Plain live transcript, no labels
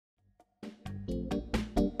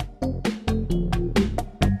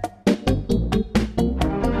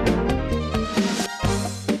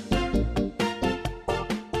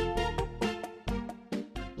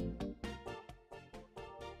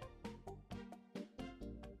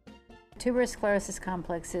Tuberous sclerosis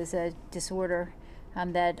complex is a disorder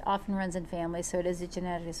that often runs in families, so it is a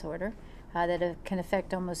genetic disorder that can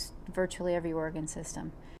affect almost virtually every organ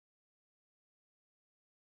system.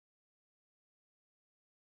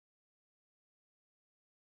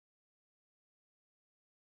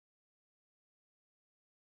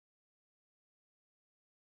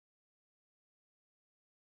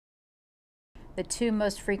 The two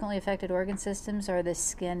most frequently affected organ systems are the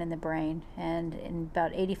skin and the brain, and in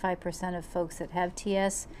about 85% of folks that have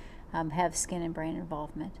TS have skin and brain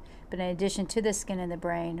involvement. But in addition to the skin and the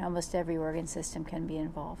brain, almost every organ system can be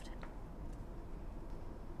involved.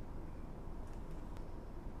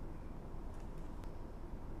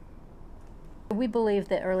 We believe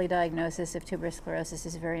that early diagnosis of tuberous sclerosis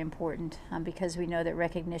is very important because we know that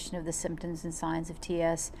recognition of the symptoms and signs of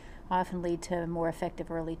TS often lead to more effective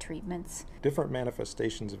early treatments. Different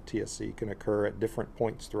manifestations of TSC can occur at different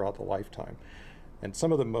points throughout the lifetime, and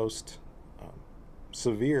some of the most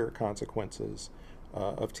severe consequences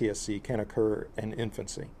of TSC can occur in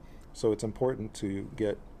infancy. So it's important to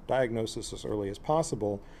get diagnosis as early as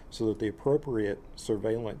possible so that the appropriate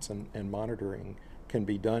surveillance and monitoring can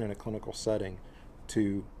be done in a clinical setting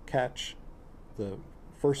to catch the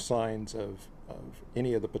first signs of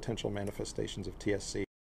any of the potential manifestations of TSC.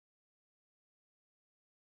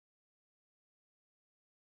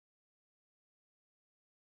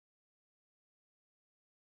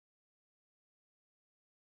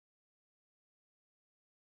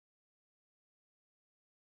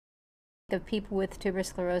 The people with tuberous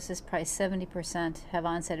sclerosis, probably 70% have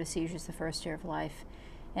onset of seizures the first year of life.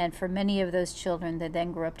 And for many of those children, they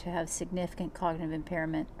then grow up to have significant cognitive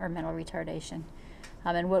impairment or mental retardation.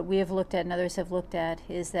 And what we have looked at and others have looked at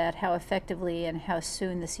is that how effectively and how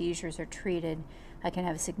soon the seizures are treated can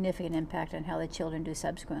have a significant impact on how the children do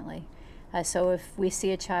subsequently. So if we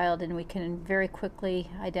see a child and we can very quickly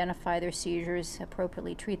identify their seizures,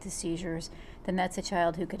 appropriately treat the seizures, then that's a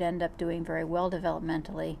child who could end up doing very well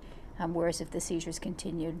developmentally, whereas if the seizures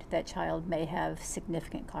continued, that child may have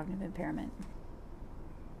significant cognitive impairment.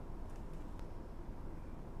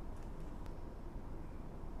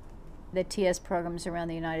 The TS programs around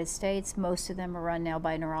the United States, most of them are run now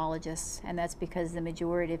by neurologists, and that's because the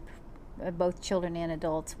majority of both children and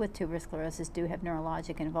adults with tuberous sclerosis do have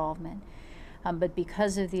neurologic involvement. But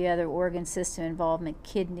because of the other organ system involvement,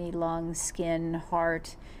 kidney, lungs, skin,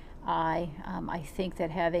 heart, eye, I think that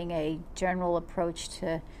having a general approach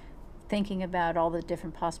to thinking about all the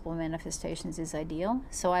different possible manifestations is ideal.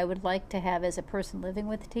 So I would like to have, as a person living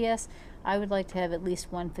with TS, I would like to have at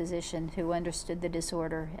least one physician who understood the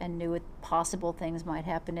disorder and knew what possible things might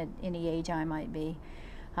happen at any age I might be.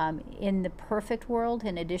 In the perfect world,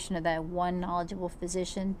 in addition to that one knowledgeable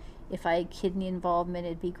physician, if I had kidney involvement,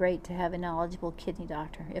 it'd be great to have a knowledgeable kidney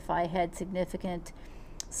doctor. If I had significant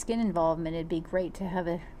skin involvement, it'd be great to have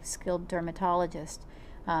a skilled dermatologist.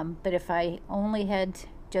 But if I only had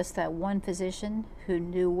just that one physician who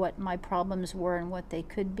knew what my problems were and what they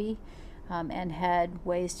could be, and had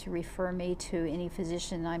ways to refer me to any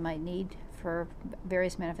physician I might need for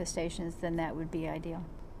various manifestations, then that would be ideal.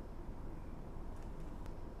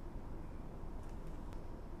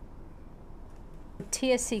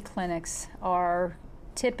 TSC clinics are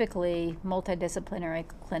typically multidisciplinary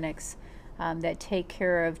clinics that take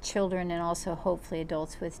care of children and also hopefully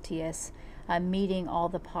adults with TS, meeting all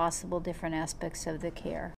the possible different aspects of the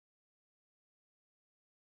care.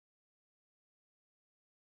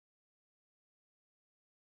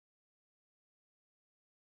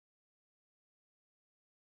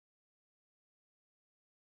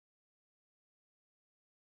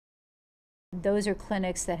 Those are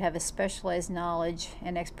clinics that have a specialized knowledge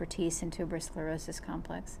and expertise in tuberous sclerosis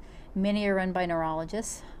complex. Many are run by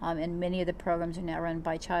neurologists, and many of the programs are now run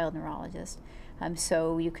by child neurologists.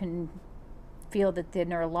 So you can feel that the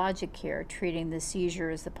neurologic care, treating the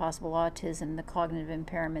seizures, the possible autism, the cognitive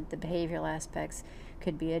impairment, the behavioral aspects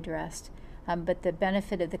could be addressed. But the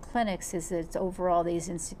benefit of the clinics is that overall these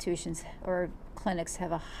institutions or clinics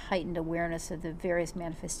have a heightened awareness of the various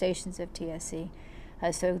manifestations of TSC.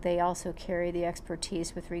 So they also carry the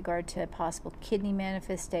expertise with regard to possible kidney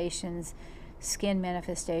manifestations, skin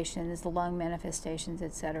manifestations, the lung manifestations,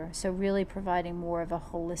 etc. So really providing more of a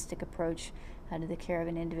holistic approach to the care of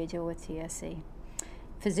an individual with TSC.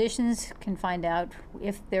 Physicians can find out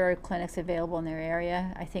if there are clinics available in their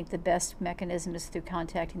area. I think the best mechanism is through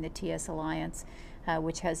contacting the TS Alliance,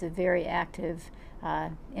 which has a very active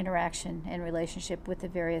interaction and relationship with the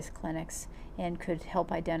various clinics and could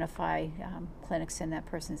help identify clinics in that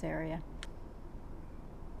person's area.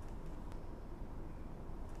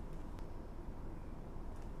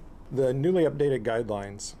 The newly updated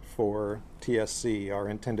guidelines for TSC are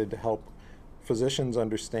intended to help physicians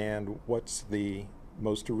understand what's the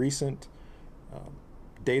most recent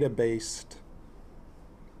data-based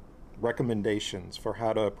recommendations for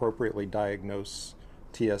how to appropriately diagnose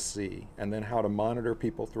TSC, and then how to monitor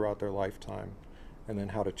people throughout their lifetime, and then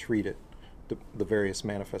how to treat it, the various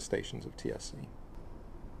manifestations of TSC.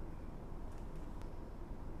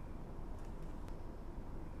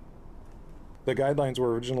 The guidelines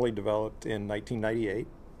were originally developed in 1998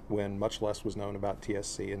 when much less was known about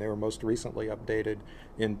TSC, and they were most recently updated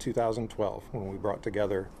in 2012 when we brought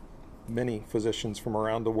together many physicians from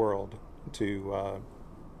around the world to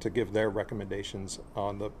give their recommendations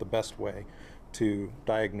on the best way to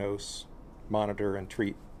diagnose, monitor, and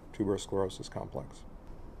treat tuberous sclerosis complex.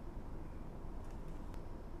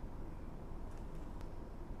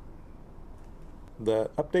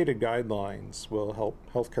 The updated guidelines will help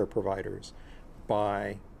healthcare providers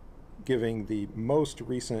by giving the most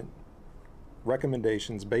recent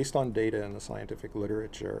recommendations based on data in the scientific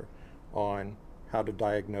literature on how to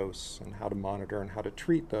diagnose and how to monitor and how to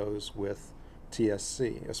treat those with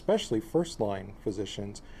TSC, especially first-line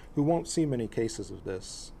physicians who won't see many cases of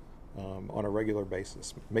this on a regular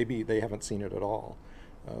basis. Maybe they haven't seen it at all,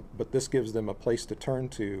 but this gives them a place to turn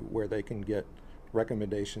to where they can get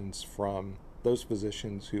recommendations from those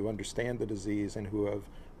physicians who understand the disease and who have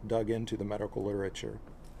dug into the medical literature.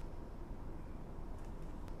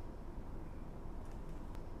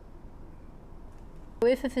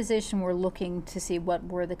 If a physician were looking to see what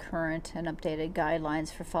were the current and updated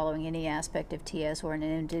guidelines for following any aspect of TS or an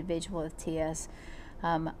individual with TS,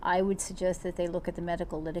 I would suggest that they look at the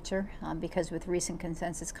medical literature because with recent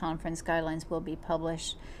consensus conference guidelines will be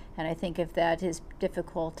published, and I think if that is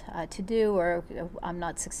difficult to do, or I'm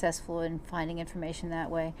not successful in finding information that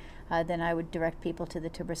way, then I would direct people to the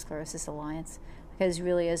Tuberous Sclerosis Alliance, because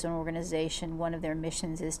really as an organization one of their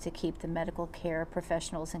missions is to keep the medical care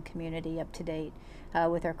professionals and community up to date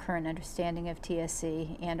with our current understanding of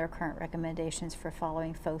TSC and our current recommendations for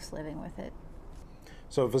following folks living with it.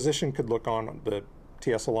 So a physician could look on the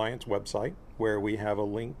TS Alliance website, where we have a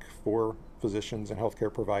link for physicians and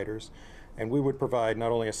healthcare providers, and we would provide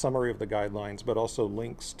not only a summary of the guidelines but also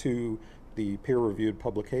links to the peer-reviewed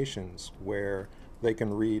publications where they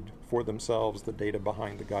can read for themselves the data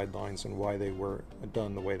behind the guidelines and why they were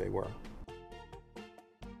done the way they were.